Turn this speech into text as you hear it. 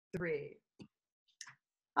Three.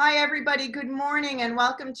 Hi, everybody. Good morning, and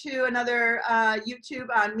welcome to another YouTube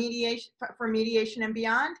on Mediation and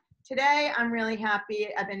Beyond. Today, I'm really happy.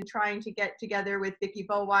 I've been trying to get together with Vicki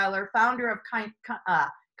Vollweiler, founder of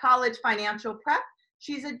College Financial Prep.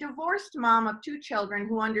 She's a divorced mom of 2 children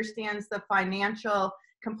who understands the financial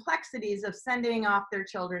complexities of sending off their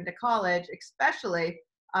children to college, especially,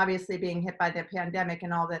 obviously, being hit by the pandemic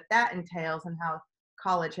and all that entails, and how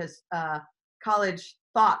college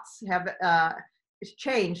thoughts have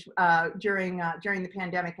changed during the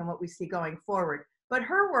pandemic and what we see going forward. But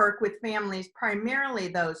her work with families, primarily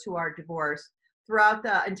those who are divorced, throughout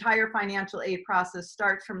the entire financial aid process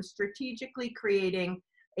starts from strategically creating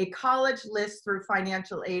a college list through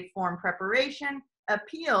financial aid form preparation,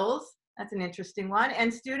 appeals, that's an interesting one,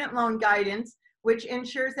 and student loan guidance, which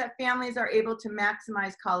ensures that families are able to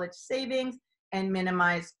maximize college savings and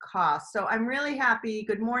minimize costs. So I'm really happy,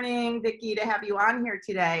 good morning, Vicki, to have you on here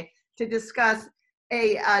today to discuss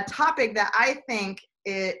a topic that I think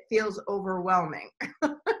it feels overwhelming.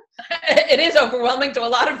 It is overwhelming to a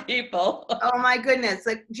lot of people. Oh my goodness,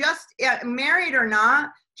 like just married or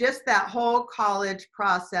not, just that whole college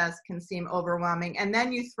process can seem overwhelming. And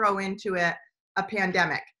then you throw into it a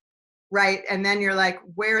pandemic, right? And then you're like,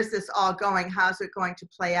 where is this all going? How's it going to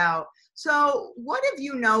play out? So what have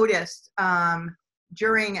you noticed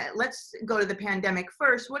let's go to the pandemic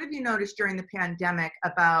first. What have you noticed during the pandemic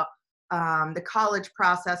about the college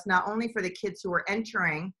process, not only for the kids who are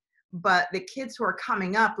entering, but the kids who are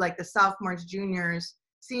coming up, like the sophomores, juniors,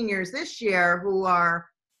 seniors this year, who are,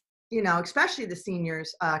 especially the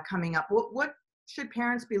seniors coming up? What should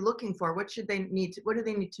parents be looking for? What do they need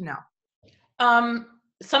to know?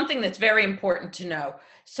 Something that's very important to know.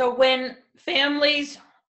 So when families,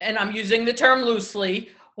 and I'm using the term loosely,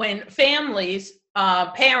 when families,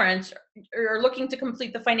 parents are looking to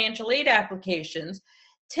complete the financial aid applications,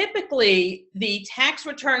 typically the tax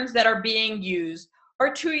returns that are being used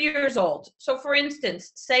are 2 years old. So for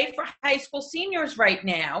instance, say for high school seniors right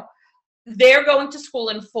now, they're going to school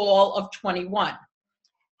in fall of 21.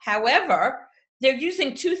 However, they're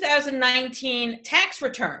using 2019 tax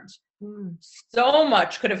returns. So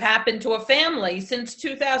much could have happened to a family since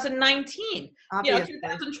 2019. Obviously.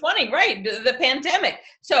 2020, right? The pandemic.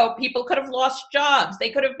 So people could have lost jobs. They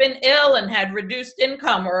could have been ill and had reduced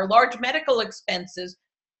income or large medical expenses,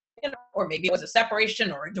 or maybe it was a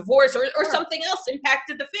separation or a divorce or something else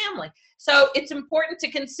impacted the family. So it's important to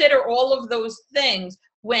consider all of those things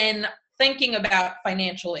when thinking about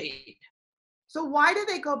financial aid. So why do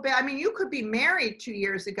they go back? I mean, you could be married 2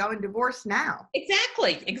 years ago and divorced now.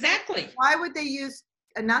 Exactly. Why would they use,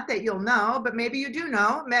 not that you'll know, but maybe you do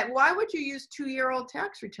know, why would you use 2-year-old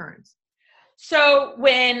tax returns? So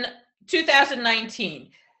when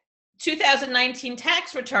 2019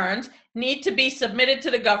 tax returns need to be submitted to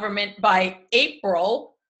the government by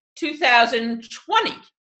April 2020.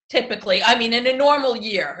 Typically, I mean, in a normal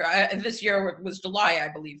year, this year was July, I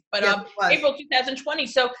believe, but yes, April 2020.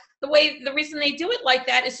 So the reason they do it like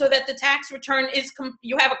that is so that the tax return is,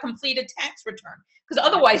 you have a completed tax return, because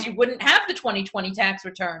otherwise you wouldn't have the 2020 tax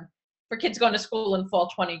return for kids going to school in fall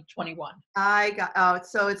 2021.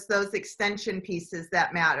 So it's those extension pieces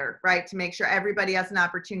that matter, right? To make sure everybody has an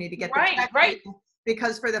opportunity to get the tax return.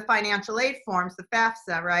 Because for the financial aid forms, the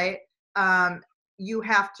FAFSA, right?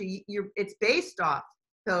 It's based off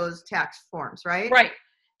those tax forms, right? Right.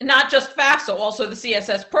 Not just FAFSA, also the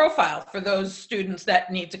CSS profile for those students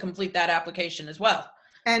that need to complete that application as well.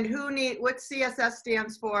 And what CSS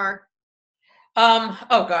stands for?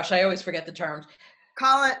 Oh gosh, I always forget the terms.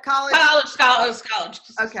 College.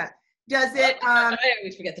 Okay. Does it? I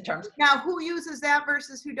always forget the terms. Now, who uses that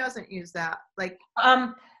versus who doesn't use that?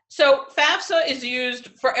 So FAFSA is used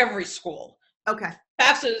for every school. Okay.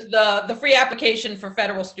 FAFSA is the free application for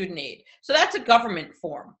federal student aid. So that's a government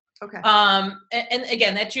form. Okay. And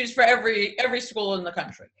again, that's used for every school in the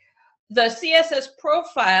country. The CSS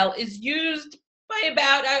profile is used by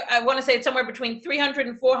about, I want to say it's somewhere between 300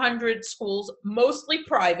 and 400 schools, mostly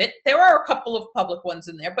private. There are a couple of public ones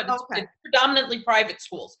in there, but it's predominantly private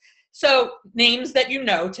schools. So names that you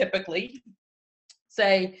know typically,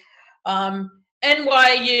 say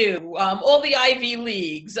NYU, all the Ivy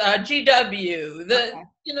Leagues, GW, the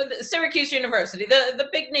Syracuse University, the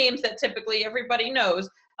big names that typically everybody knows.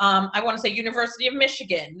 I want to say University of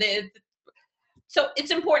Michigan. So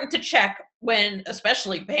it's important to check when,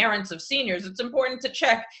 especially parents of seniors, it's important to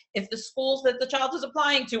check if the schools that the child is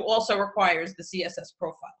applying to also requires the CSS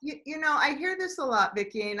profile. I hear this a lot,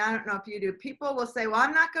 Vicki, and I don't know if you do. People will say, well,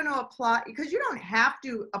 I'm not going to apply, because you don't have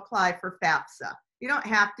to apply for FAFSA. You don't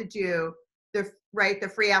have to do the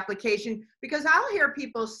free application, because I'll hear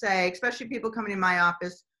people say, especially people coming in my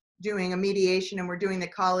office doing a mediation and we're doing the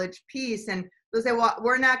college piece, and they'll say, well,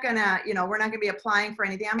 we're not gonna be applying for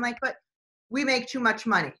anything. I'm like, but we make too much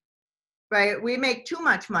money, right? We make too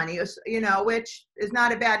much money, which is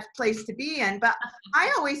not a bad place to be in. But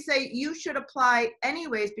I always say you should apply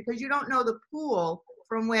anyways, because you don't know the pool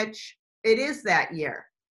from which it is that year,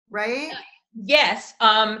 right? Yes.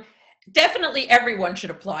 Definitely everyone should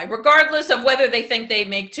apply, regardless of whether they think they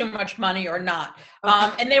make too much money or not.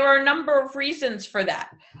 And there are a number of reasons for that.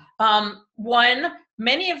 One,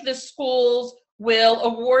 many of the schools will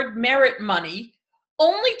award merit money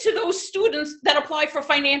only to those students that apply for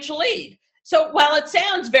financial aid. So while it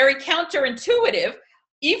sounds very counterintuitive,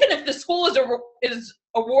 even if the school is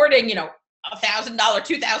awarding, $1,000,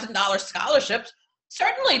 $2,000 scholarships,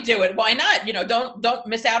 certainly do it. Why not? Don't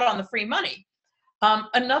miss out on the free money.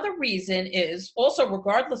 Another reason is also,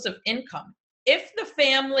 regardless of income, if the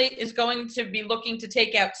family is going to be looking to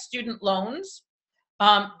take out student loans,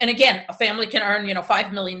 and again, a family can earn,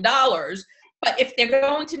 $5 million, but if they're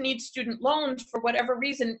going to need student loans for whatever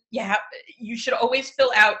reason, you should always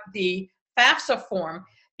fill out the FAFSA form,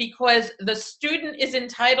 because the student is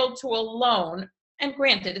entitled to a loan. And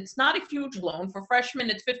granted, it's not a huge loan. For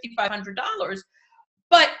freshmen, it's $5,500,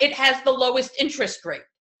 but it has the lowest interest rate.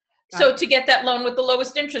 So to get that loan with the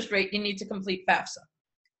lowest interest rate, you need to complete FAFSA.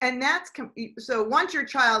 And so once your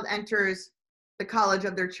child enters the college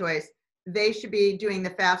of their choice, they should be doing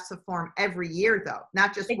the FAFSA form every year, though,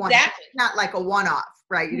 not just one, not like a one-off,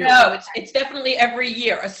 right? No, it's definitely every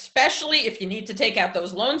year, especially if you need to take out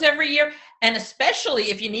those loans every year, and especially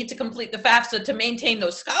if you need to complete the FAFSA to maintain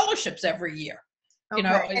those scholarships every year. Okay.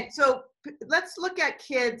 And so let's look at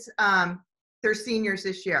kids. They're seniors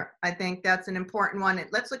this year. I think that's an important one.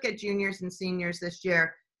 Let's look at juniors and seniors this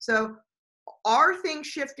year. So are things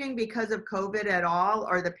shifting because of COVID at all,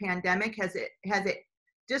 or the pandemic? Has it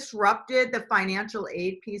disrupted the financial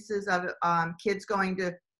aid pieces of kids going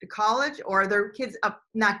to college, or are their kids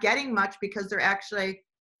not getting much because they're actually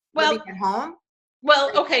living at home?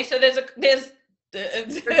 Well, okay, so there's a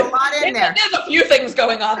lot in there. There's a few things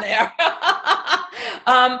going on there.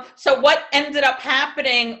 So what ended up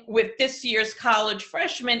happening with this year's college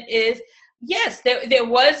freshmen is, yes, there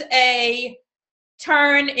was a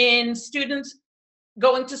turn in students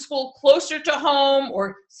going to school closer to home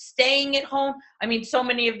or staying at home. I mean, so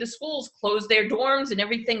many of the schools closed their dorms and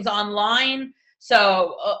everything's online.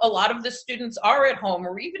 So a lot of the students are at home,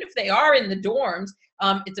 or even if they are in the dorms,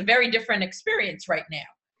 it's a very different experience right now.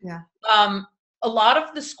 Yeah. A lot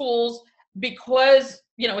of the schools, because,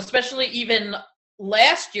 especially even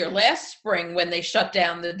last spring when they shut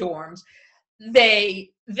down the dorms,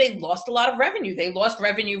 they lost a lot of revenue. They lost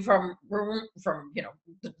revenue from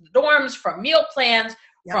the dorms, from meal plans,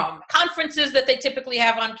 from conferences that they typically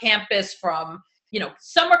have on campus, from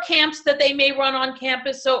summer camps that they may run on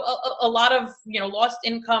campus. So a lot of lost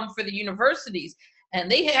income for the universities, and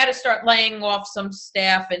they had to start laying off some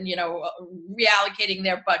staff and reallocating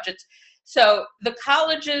their budgets. So the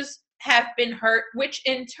colleges have been hurt, which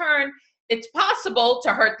in turn, it's possible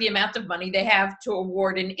to hurt the amount of money they have to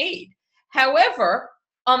award in aid. However,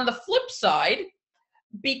 on the flip side,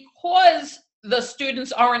 because the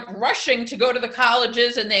students aren't rushing to go to the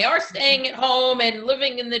colleges and they are staying at home and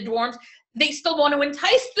living in the dorms, they still want to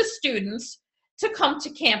entice the students to come to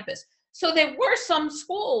campus. So there were some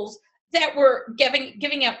schools that were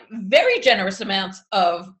giving out very generous amounts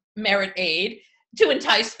of merit aid to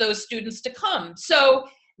entice those students to come. So,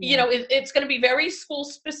 it's going to be very school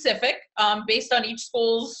specific, based on each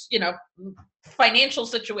school's, financial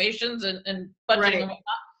situations and budgeting and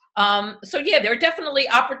whatnot. So there are definitely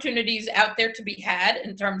opportunities out there to be had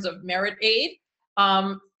in terms of merit aid.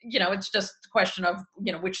 It's just a question of,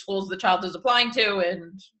 which schools the child is applying to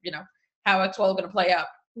and, how it's all going to play out.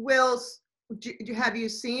 Have you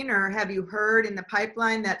seen or have you heard in the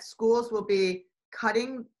pipeline that schools will be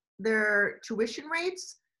cutting their tuition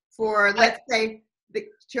rates for, let's say,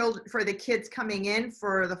 the kids coming in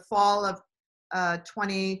for the fall of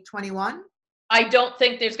 2021? I don't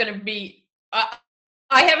think there's going to be, I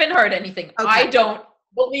haven't heard anything. Okay. I don't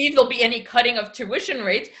believe there'll be any cutting of tuition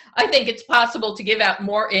rates. I think it's possible to give out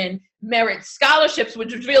more in merit scholarships,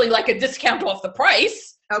 which is really like a discount off the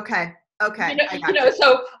price. Okay.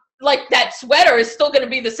 So like that sweater is still going to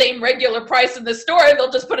be the same regular price in the store.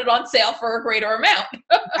 They'll just put it on sale for a greater amount.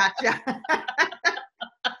 Gotcha.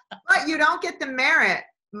 But you don't get the merit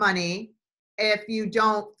money if you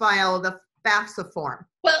don't file the FAFSA form.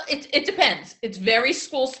 Well, it depends. It's very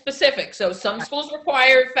school specific. So some schools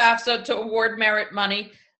require FAFSA to award merit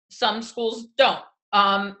money. Some schools don't.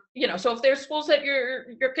 So if there's schools that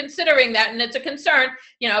you're considering that and it's a concern,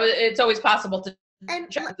 it's always possible to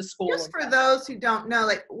And check with the school. just for those who don't know,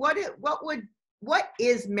 like what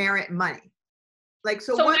is merit money? Like,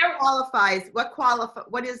 so what qualifies,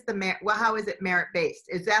 what is the merit, well, how is it merit based?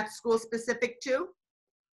 Is that school specific too?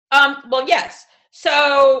 Well, yes.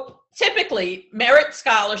 So typically merit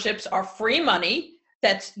scholarships are free money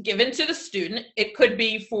that's given to the student. It could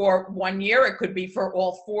be for 1 year. It could be for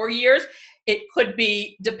all 4 years. It could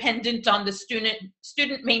be dependent on the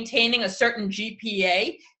student maintaining a certain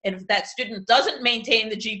GPA. And if that student doesn't maintain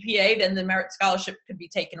the GPA, then the merit scholarship could be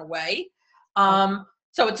taken away.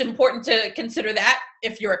 So it's important to consider that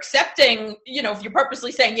if you're accepting, if you're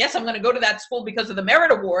purposely saying, yes, I'm going to go to that school because of the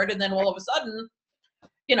merit award, and then all of a sudden,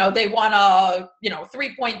 they want a,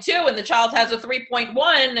 3.2 and the child has a 3.1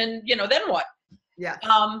 and, then what? Yeah.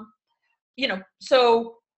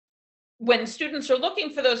 So when students are looking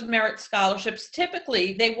for those merit scholarships,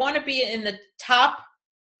 typically they want to be in the top,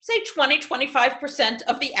 say 20-25%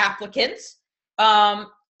 of the applicants.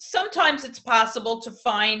 Sometimes it's possible to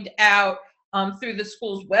find out through the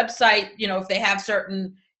school's website, if they have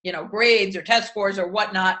certain, grades or test scores or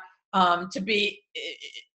whatnot, to be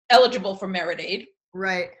eligible for merit aid.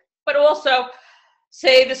 Right. But also,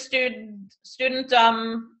 say the student,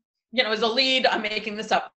 is a lead, I'm making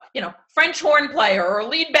this up, French horn player or a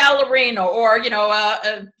lead ballerina or, lead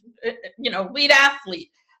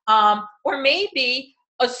athlete. Or maybe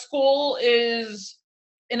a school is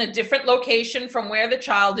in a different location from where the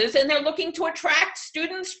child is, and they're looking to attract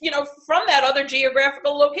students, from that other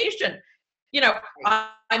geographical location.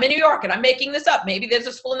 I'm in New York and I'm making this up. Maybe there's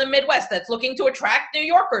a school in the Midwest that's looking to attract New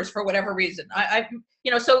Yorkers for whatever reason.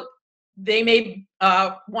 So they may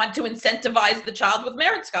want to incentivize the child with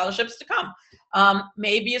merit scholarships to come.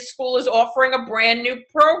 Maybe a school is offering a brand new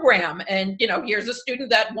program and, here's a student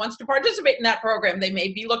that wants to participate in that program. They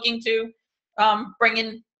may be looking to bring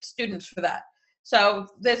in students for that. So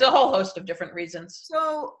there's a whole host of different reasons.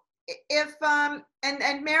 So if,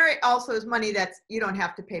 and merit also is money that's, you don't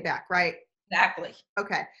have to pay back, right? Exactly.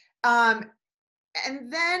 Okay.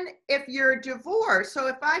 And then if you're divorced, so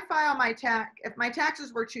if I file if my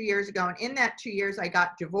taxes were 2 years ago and in that 2 years I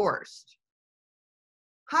got divorced,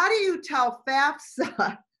 how do you tell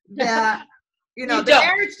FAFSA that, the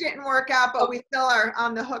marriage didn't work out, but we still are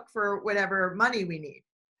on the hook for whatever money we need?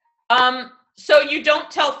 So you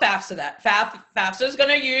don't tell FAFSA that. FAFSA is going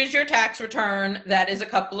to use your tax return that is a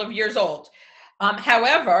couple of years old.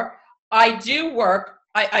 However, I do work,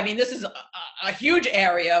 I mean, this is a huge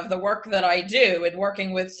area of the work that I do in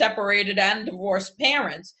working with separated and divorced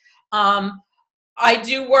parents. I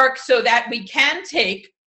do work so that we can take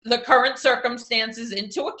the current circumstances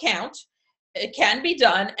into account. It can be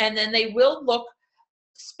done, and then they will look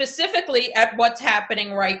specifically at what's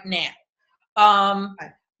happening right now.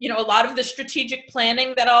 A lot of the strategic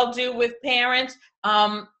planning that I'll do with parents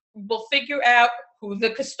will figure out who the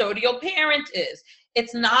custodial parent is.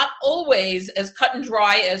 It's not always as cut and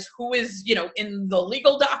dry as who is, in the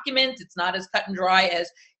legal document. It's not as cut and dry as,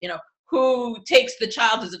 who takes the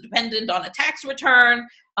child as a dependent on a tax return.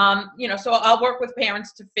 So I'll work with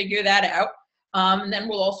parents to figure that out. And then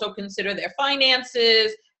we'll also consider their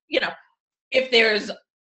finances. If there's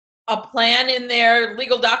a plan in their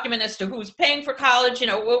legal document as to who's paying for college,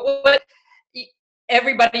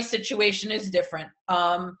 everybody's situation is different.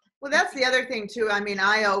 Well, that's the other thing too. I mean,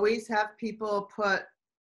 I always have people put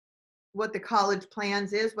what the college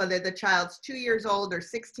plans is, whether the child's 2 years old or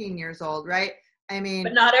 16 years old, right? I mean,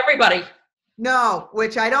 but not everybody. No,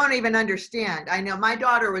 which I don't even understand. I know my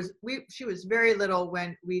daughter she was very little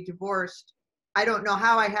when we divorced. I don't know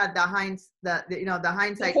how I had the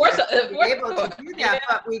hindsight to be able to do that,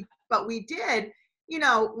 yeah. but we did.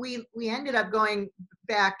 We ended up going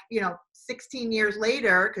back, 16 years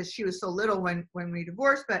later because she was so little when we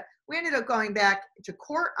divorced, but we ended up going back to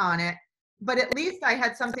court on it. But at least I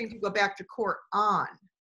had something to go back to court on.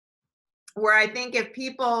 Where I think if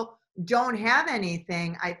people don't have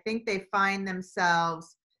anything, I think they find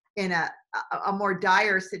themselves in a more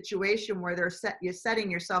dire situation where you're setting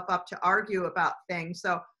yourself up to argue about things.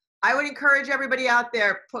 So I would encourage everybody out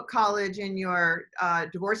there, put college in your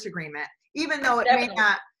divorce agreement, even though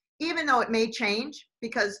it may change,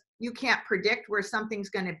 because you can't predict where something's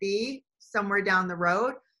going to be somewhere down the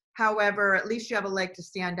road. However, at least you have a leg to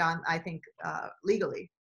stand on, I think,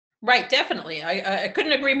 legally. Right, definitely. I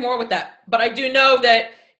couldn't agree more with that. But I do know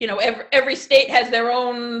that, every state has their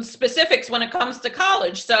own specifics when it comes to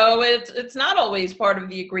college. So it's not always part of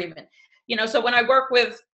the agreement. So when I work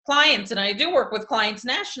with clients, and I do work with clients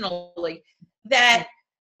nationally, that,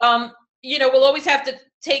 we'll always have to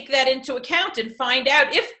take that into account and find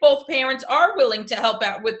out if both parents are willing to help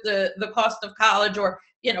out with the cost of college, or,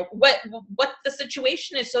 you know, what the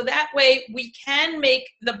situation is. So that way we can make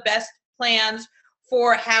the best plans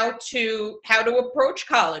for how to approach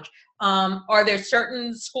college. Are there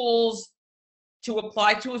certain schools to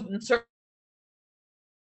apply to and certain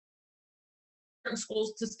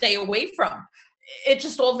schools to stay away from? It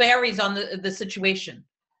just all varies on the situation.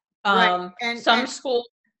 Right. Some schools,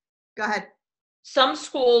 go ahead. Some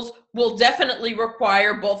schools will definitely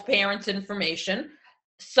require both parents' information.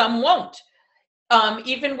 Some won't.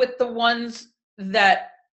 Even with the ones that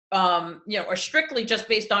you know, are strictly just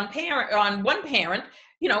based on one parent,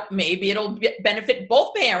 you know, maybe it'll benefit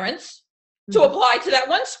both parents to apply to that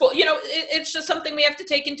one school. You know, it's just something we have to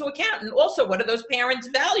take into account. And also, what are those parents'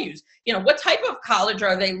 values? You know, what type of college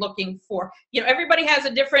are they looking for? You know, everybody has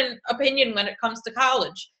a different opinion when it comes to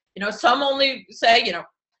college. You know, some only say, you know,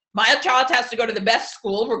 my child has to go to the best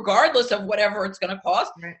school regardless of whatever it's going to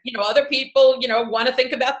cost. Right. You know, other people, you know, want to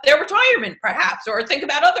think about their retirement perhaps, or think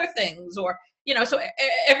about other things, or, you know, so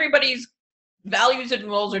everybody's values and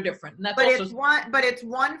rules are different. And that's it's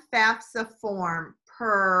one FAFSA form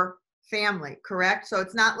per family, correct? So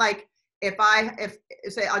it's not like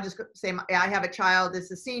I'll just say I have a child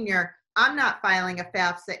that's a senior, I'm not filing a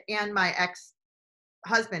FAFSA and my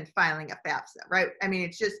ex-husband filing a FAFSA, right? I mean,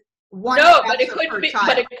 it's just one. No, but it could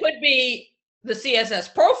be the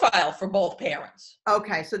CSS profile for both parents.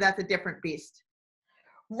 Okay, so that's a different beast.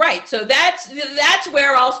 Right. So that's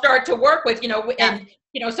where I'll start to work with, you know, and,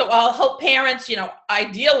 you know, so I'll help parents, you know,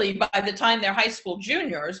 ideally by the time they're high school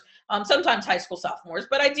juniors, sometimes high school sophomores,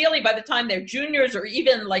 but ideally by the time they're juniors, or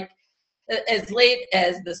even like as late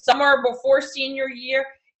as the summer before senior year,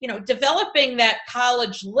 you know, developing that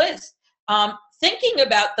college list, thinking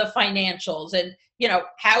about the financials and, you know,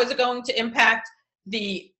 how is it going to impact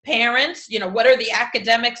the parents? You know, what are the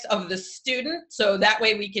academics of the student? So that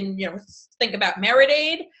way we can, you know, think about merit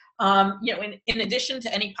aid, you know, in addition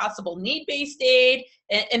to any possible need-based aid,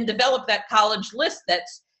 and develop that college list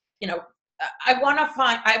that's, you know, I want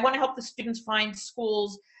to help the students find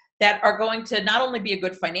schools that are going to not only be a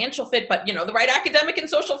good financial fit, but, you know, the right academic and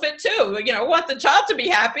social fit too. You know, want the child to be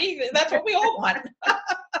happy. That's what we all want.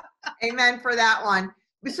 Amen for that one.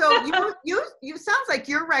 So you sounds like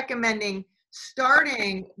you're recommending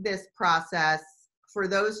starting this process for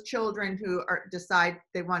those children who decide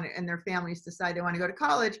they want to, and their families decide they want to go to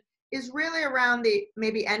college, is really around the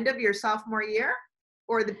maybe end of your sophomore year,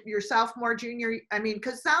 or your sophomore, junior. I mean,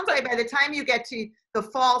 because it sounds like by the time you get to the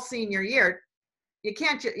fall senior year, you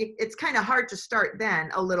can't. It's kind of hard to start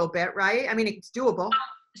then a little bit, right? I mean, it's doable.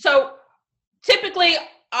 So typically,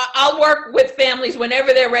 I'll work with families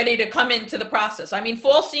whenever they're ready to come into the process. I mean,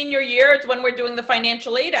 fall senior year is when we're doing the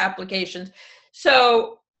financial aid applications.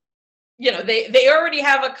 So, you know, they already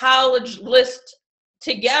have a college list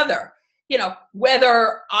together. You know,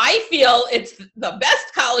 whether I feel it's the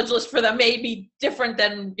best college list for them may be different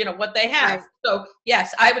than, you know, what they have. Right. So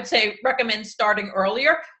yes, I would say recommend starting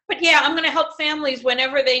earlier. But yeah, I'm going to help families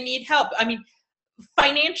whenever they need help. I mean,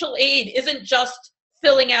 financial aid isn't just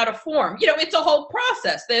filling out a form. You know, it's a whole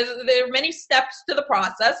process. There are many steps to the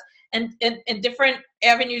process, and different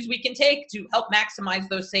avenues we can take to help maximize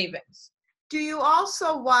those savings. Do you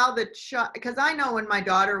also, because I know when my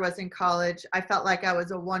daughter was in college, I felt like I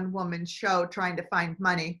was a one-woman show trying to find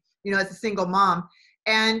money, you know, as a single mom.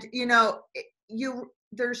 And, you know,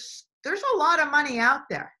 there's a lot of money out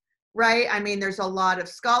there, right? I mean, there's a lot of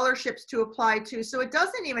scholarships to apply to. So it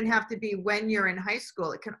doesn't even have to be when you're in high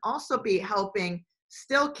school. It can also be helping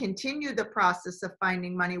still continue the process of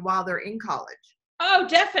finding money while they're in college. Oh,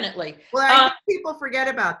 definitely. Well, I think people forget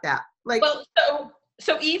about that. Like, well,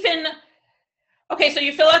 so even, okay, so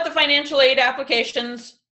you fill out the financial aid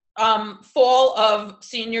applications fall of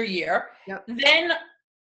senior year. Yep. Then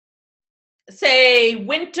say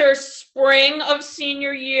winter, spring of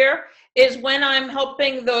senior year is when I'm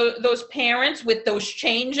helping those parents with those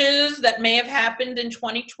changes that may have happened in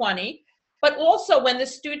 2020. But also when the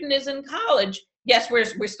student is in college, yes,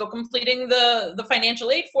 we're still completing the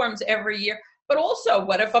financial aid forms every year. But also,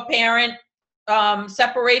 what if a parent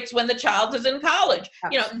separates when the child is in college?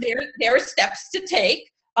 Absolutely. You know, there are steps to take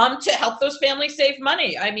to help those families save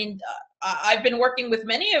money. I mean, I've been working with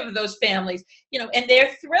many of those families, you know, and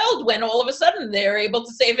they're thrilled when all of a sudden they're able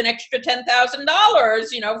to save an extra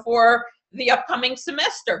 $10,000, you know, for the upcoming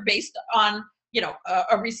semester based on, you know,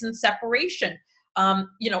 a recent separation.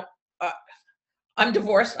 You know, I'm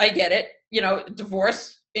divorced. I get it. You know,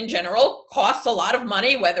 divorce in general costs a lot of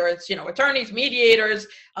money, whether it's, you know, attorneys, mediators,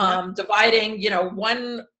 dividing, you know,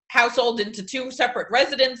 one household into two separate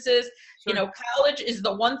residences. Sure. You know, college is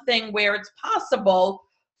the one thing where it's possible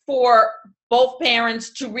for both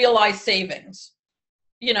parents to realize savings.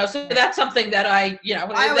 So that's something that I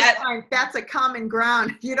always find that's a common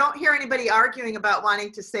ground. You don't hear anybody arguing about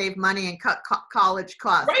wanting to save money and cut college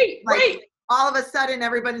costs. Right, like, right. All of a sudden,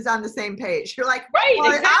 everybody's on the same page. You're like, right,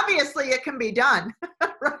 well, exactly. Obviously it can be done.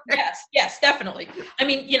 Right? Yes, definitely. I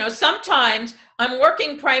mean, sometimes I'm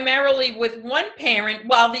working primarily with one parent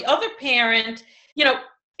while the other parent,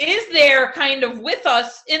 is there kind of with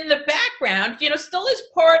us in the background, still is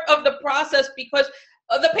part of the process because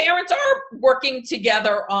the parents are working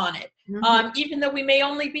together on it. Mm-hmm. Even though we may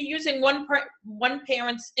only be using one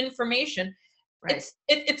parent's information, right.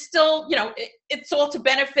 it's still, it's all to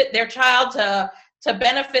benefit their child, to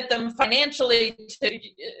benefit them financially, to,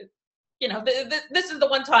 this is the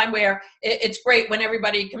one time where it's great when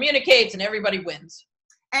everybody communicates and everybody wins.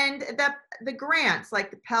 And the grants, like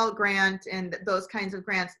the Pell Grant and those kinds of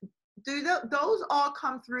grants, do those all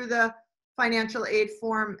come through the financial aid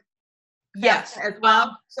form? Yes, as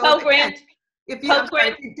well. So Pell Grant. If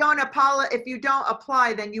you don't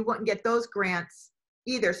apply, then you wouldn't get those grants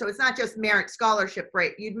either. So it's not just merit scholarship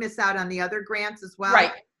rate. You'd miss out on the other grants as well.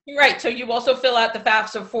 Right. So you also fill out the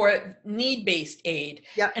FAFSA for need-based aid.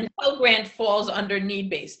 Yep. And Pell Grant falls under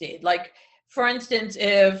need-based aid. Like, for instance,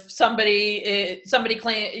 if somebody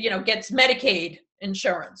gets Medicaid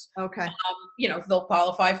insurance, okay, they'll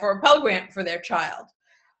qualify for a Pell Grant for their child.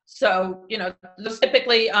 So, those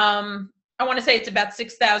typically, I want to say it's about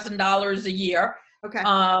 $6,000 a year. Okay.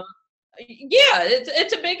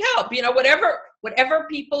 It's a big help. Whatever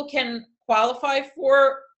people can qualify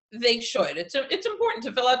for, they should. It's important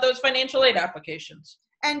to fill out those financial aid applications.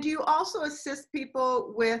 And do you also assist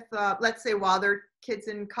people with, let's say, while their kids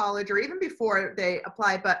in college or even before they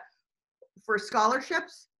apply, but for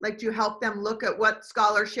scholarships? Like, do you help them look at what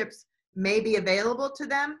scholarships may be available to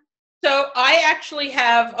them? So I actually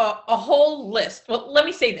have a whole list. Well, let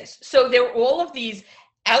me say this. So there are all of these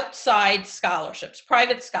outside scholarships,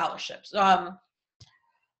 private scholarships. There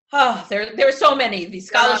are so many of these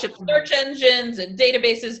scholarship search engines and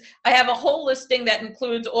databases. I have a whole listing that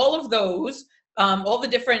includes all of those, all the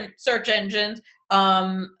different search engines.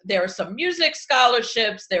 There are some music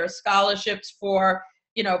scholarships. There are scholarships for,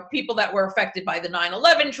 people that were affected by the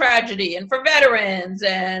 9/11 tragedy and for veterans.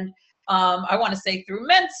 And I want to say through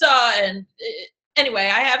Mensa. And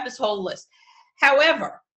anyway, I have this whole list.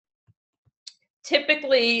 However,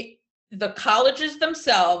 typically the colleges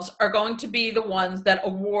themselves are going to be the ones that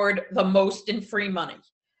award the most in free money.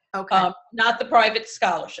 Okay. Not the private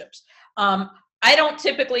scholarships. I don't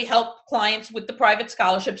typically help clients with the private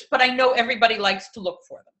scholarships, but I know everybody likes to look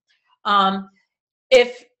for them.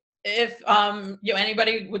 If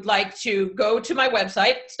anybody would like to go to my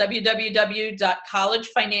website, it's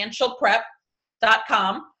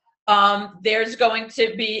www.collegefinancialprep.com. There's going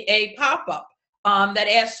to be a pop-up that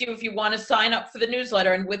asks you if you want to sign up for the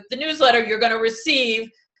newsletter, and with the newsletter, you're going to receive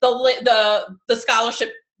the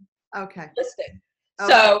scholarship listing.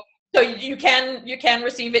 Okay. So you can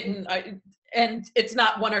receive it, and it's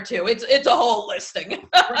not one or two. It's a whole listing.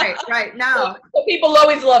 Right. Now, so people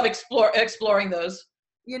always love exploring those.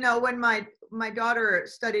 When my daughter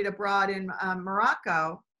studied abroad in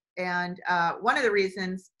Morocco, and one of the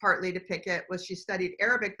reasons partly to pick it was she studied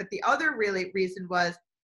Arabic, but the other really reason was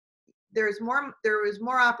there was more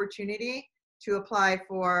opportunity to apply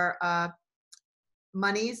for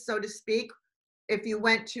monies, so to speak, if you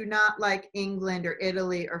went to not like England or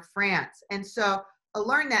Italy or France. And so I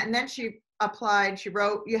learned that, and then she applied, she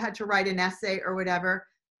wrote, you had to write an essay or whatever,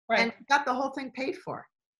 and got the whole thing paid for.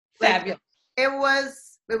 Fabulous. It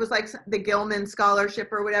was like the Gilman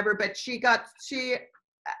scholarship or whatever, but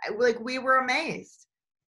we were amazed.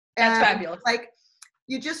 That's fabulous. Like,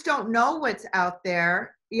 you just don't know what's out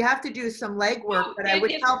there. You have to do some legwork, but I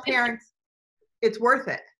would tell parents it's worth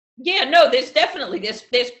it. Yeah, no, there's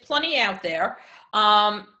plenty out there.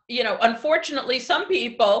 Unfortunately, some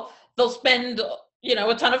people, they'll spend,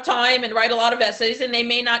 a ton of time and write a lot of essays, and they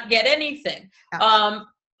may not get anything.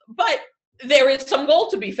 But there is some gold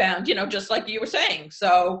to be found, just like you were saying.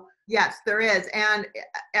 So yes, there is. And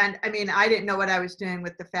I mean, I didn't know what I was doing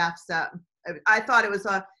with the FAFSA. I thought it was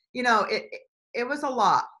it was a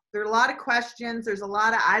lot. There are a lot of questions. There's a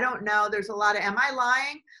lot of, I don't know. There's a lot of, am I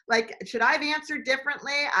lying? Like, should I have answered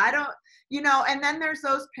differently? I don't, and then there's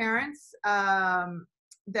those parents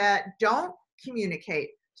that don't communicate.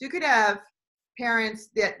 So you could have parents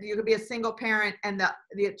that you could be a single parent and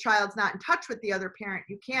the child's not in touch with the other parent.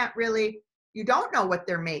 You don't know what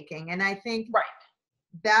they're making. And I think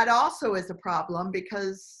that also is a problem,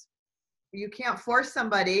 because you can't force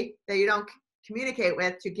somebody that you don't communicate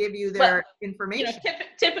with to give you their information.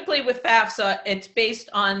 Typically with FAFSA, it's based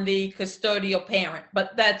on the custodial parent,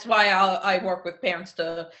 but that's why I work with parents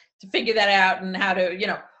to figure that out and how to,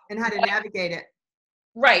 and how to navigate it.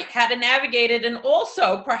 Right, how to navigate it, and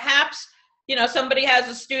also perhaps, somebody has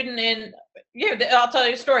a student in. I'll tell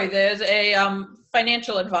you a story. There's a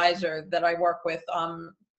financial advisor that I work with,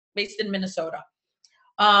 based in Minnesota,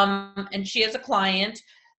 and she has a client.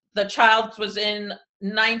 The child was in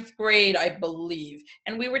 9th grade, I believe,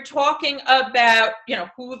 and we were talking about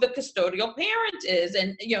who the custodial parent is,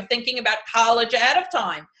 and thinking about college out of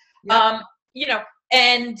time. Yep.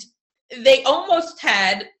 And they almost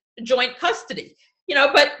had joint custody,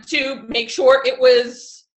 but to make sure it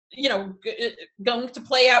was going to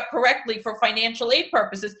play out correctly for financial aid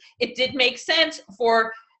purposes, it did make sense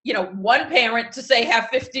for one parent to say have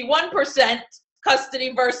 51%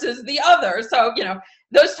 custody versus the other. So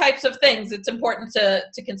those types of things, it's important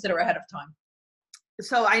to consider ahead of time.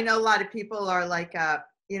 So I know a lot of people are like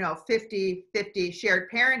 50-50 shared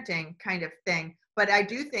parenting kind of thing, but I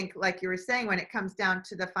do think, like you were saying, when it comes down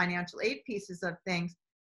to the financial aid pieces of things,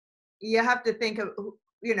 you have to think of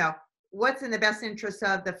what's in the best interest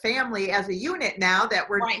of the family as a unit. Now that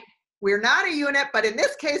we're not a unit, but in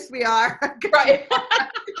this case we are. Right.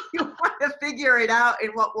 You want to figure it out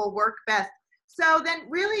and what will work best. So then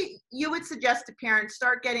really you would suggest to parents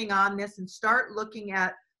start getting on this and start looking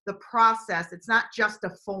at the process. It's not just a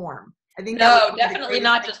form. I think no, definitely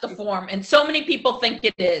not just a form. And so many people think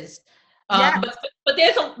it is. Yes. But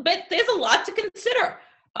there's a lot to consider.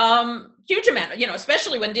 Huge amount,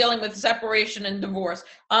 especially when dealing with separation and divorce.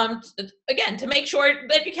 Again, to make sure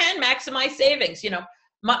that you can maximize savings.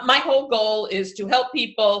 My whole goal is to help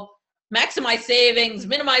people maximize savings,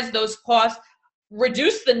 minimize those costs,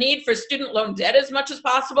 reduce the need for student loan debt as much as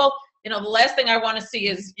possible. The last thing I want to see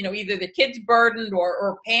is, either the kids burdened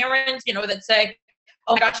or parents, that say,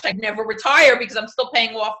 oh my gosh, I'd never retire because I'm still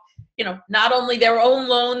paying off, not only their own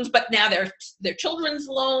loans, but now their children's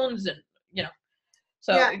loans, and,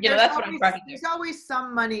 so, that's what I'm trying to do. There's always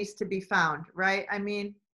some monies to be found, right? I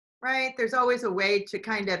mean, right? There's always a way to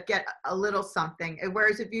kind of get a little something.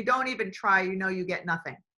 Whereas if you don't even try, you get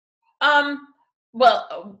nothing.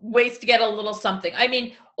 Well, ways to get a little something. I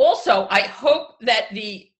mean, also, I hope that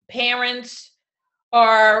the parents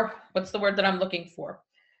are, what's the word that I'm looking for?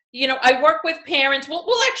 I work with parents.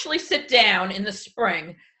 We'll actually sit down in the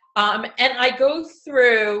spring, and I go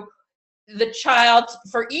through the child's,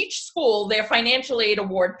 for each school, their financial aid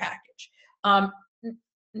award package.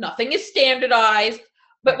 Nothing is standardized,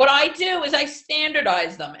 but what I do is I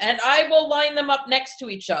standardize them, and I will line them up next to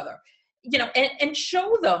each other, and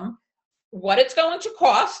show them what it's going to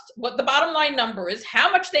cost, what the bottom line number is, how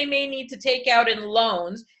much they may need to take out in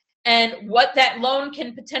loans, and what that loan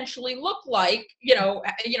can potentially look like,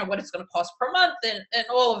 what it's going to cost per month, and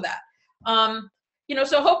all of that.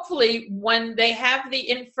 So hopefully when they have the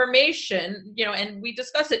information, and we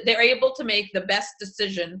discuss it, they're able to make the best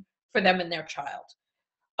decision for them and their child.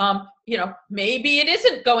 Maybe it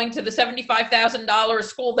isn't going to the $75,000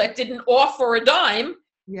 school that didn't offer a dime.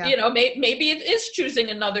 Yeah. Maybe it is choosing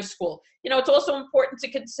another school. It's also important to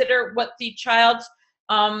consider what the child's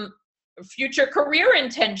future career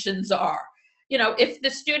intentions are. If the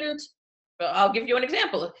student, I'll give you an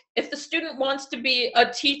example. If the student wants to be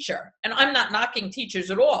a teacher, and I'm not knocking teachers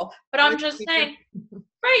at all, but I'm just saying,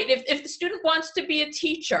 right, if the student wants to be a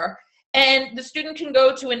teacher and the student can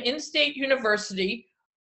go to an in-state university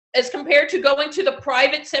as compared to going to the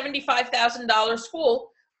private $75,000 school,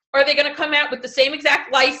 are they going to come out with the same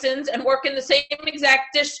exact license and work in the same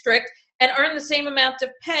exact district and earn the same amount of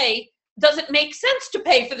pay? Does it make sense to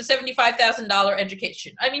pay for the $75,000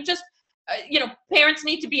 education? I mean, just, parents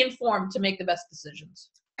need to be informed to make the best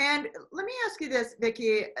decisions. And let me ask you this,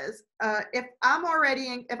 Vicki, if I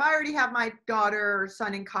already have my daughter or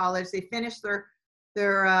son in college, they finish their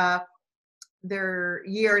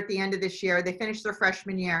year at the end of this year, they finish their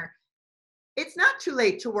freshman year, it's not too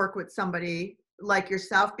late to work with somebody like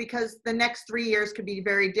yourself, because the next 3 years could be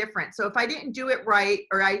very different. So if I didn't do it right,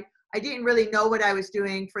 or I didn't really know what I was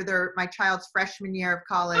doing for my child's freshman year of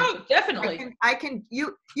college. Oh, definitely.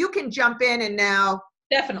 You can jump in, and now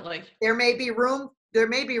definitely there may be room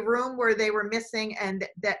where they were missing, and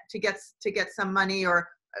that to get some money or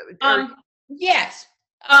yes.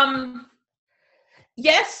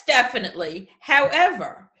 Yes, definitely.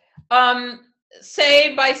 However,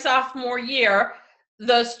 say by sophomore year,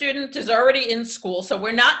 the student is already in school, so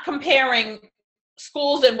we're not comparing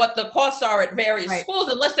schools and what the costs are at various schools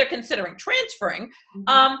unless they're considering transferring.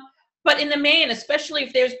 Mm-hmm. But in the main, especially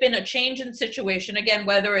if there's been a change in situation, again,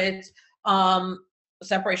 whether it's a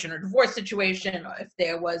separation or divorce situation, or if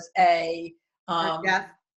there was a Yes.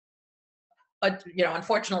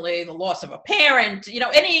 Unfortunately, the loss of a parent,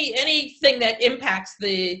 anything that impacts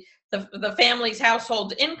the family's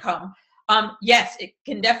household income. Yes, it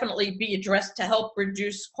can definitely be addressed to help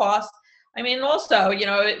reduce costs. I mean, also,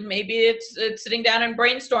 maybe it's sitting down and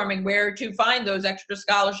brainstorming where to find those extra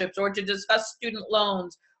scholarships, or to discuss student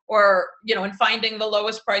loans, or, and finding the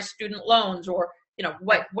lowest price student loans, or,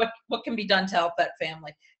 what can be done to help that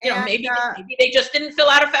family. Maybe they just didn't fill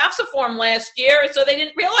out a FAFSA form last year, so they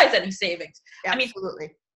didn't realize any savings. Absolutely. I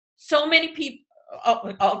mean, so many people,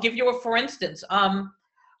 I'll give you for instance,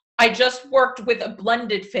 I just worked with a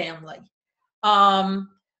blended family.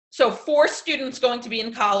 So 4 students going to be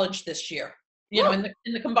in college this year, in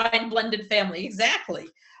the combined blended family. Exactly.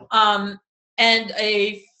 And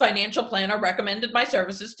a financial planner recommended my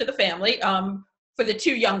services to the family, for the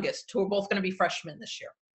 2 youngest, who are both going to be freshmen this year.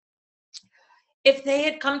 If they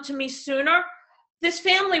had come to me sooner, this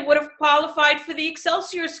family would have qualified for the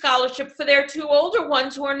Excelsior Scholarship for their 2 older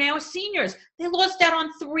ones, who are now seniors. They lost out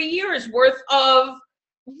on 3 years worth of,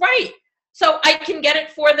 right. So I can get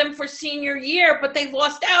it for them for senior year, but they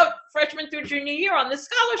lost out freshman through junior year on this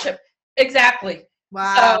scholarship. Exactly.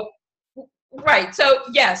 Wow. So, right. So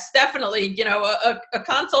yes, definitely, a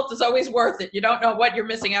consult is always worth it. You don't know what you're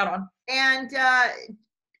missing out on. And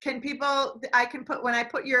when I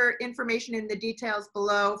put your information in the details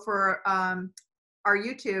below for our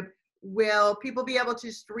YouTube, will people be able to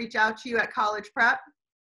just reach out to you at College Prep?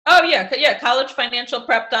 Oh yeah.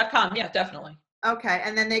 collegefinancialprep.com. Yeah, definitely. Okay,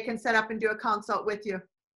 and then they can set up and do a consult with you.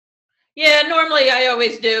 Yeah, normally I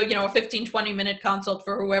always do, a 15, 20-minute consult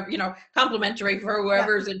for whoever, complimentary for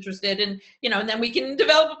whoever's interested. And, and then we can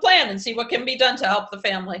develop a plan and see what can be done to help the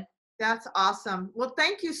family. That's awesome. Well,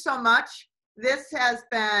 thank you so much. This has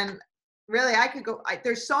been really,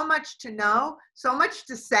 there's so much to know, so much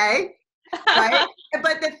to say, right?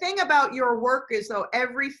 But the thing about your work is, though,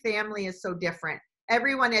 every family is so different.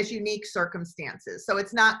 Everyone has unique circumstances. So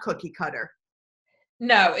it's not cookie cutter.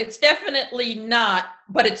 No, it's definitely not,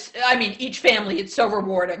 but each family, it's so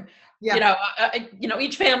rewarding. Yeah.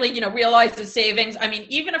 Each family, realizes savings. I mean,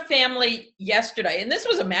 even a family yesterday, and this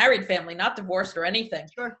was a married family, not divorced or anything.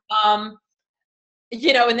 Sure. And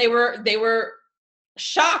they were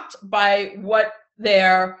shocked by what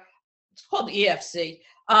it's called EFC.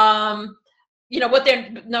 What their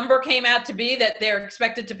number came out to be, that they're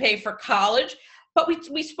expected to pay for college. But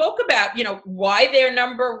we spoke about, why their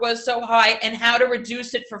number was so high and how to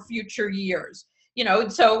reduce it for future years.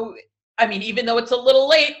 So, even though it's a little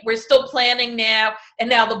late, we're still planning now, and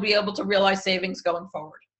now they'll be able to realize savings going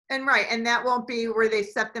forward. And right, and that won't be where they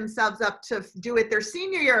set themselves up to do it their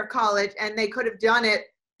senior year of college, and they could have done it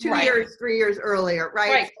 2 years, 3 years earlier,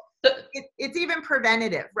 right? So it's even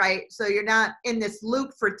preventative, right? So you're not in this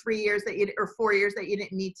loop for 3 years or 4 years that you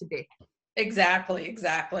didn't need to be. Exactly.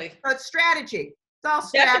 So it's strategy. It's all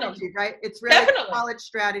strategy, definitely. Right? It's really college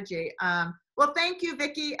strategy. Well, thank you,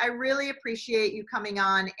 Vicki. I really appreciate you coming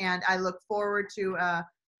on, and I look forward to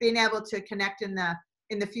being able to connect in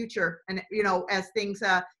the future. And as things,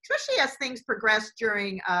 especially as things progress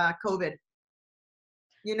during COVID,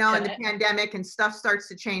 and the pandemic and stuff starts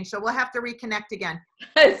to change. So we'll have to reconnect again.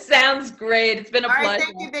 It sounds great. It's been a pleasure. Right,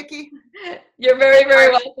 thank you, Vicki. You're very,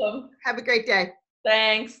 very welcome. Have a great day.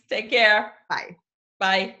 Thanks. Take care. Bye.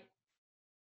 Bye.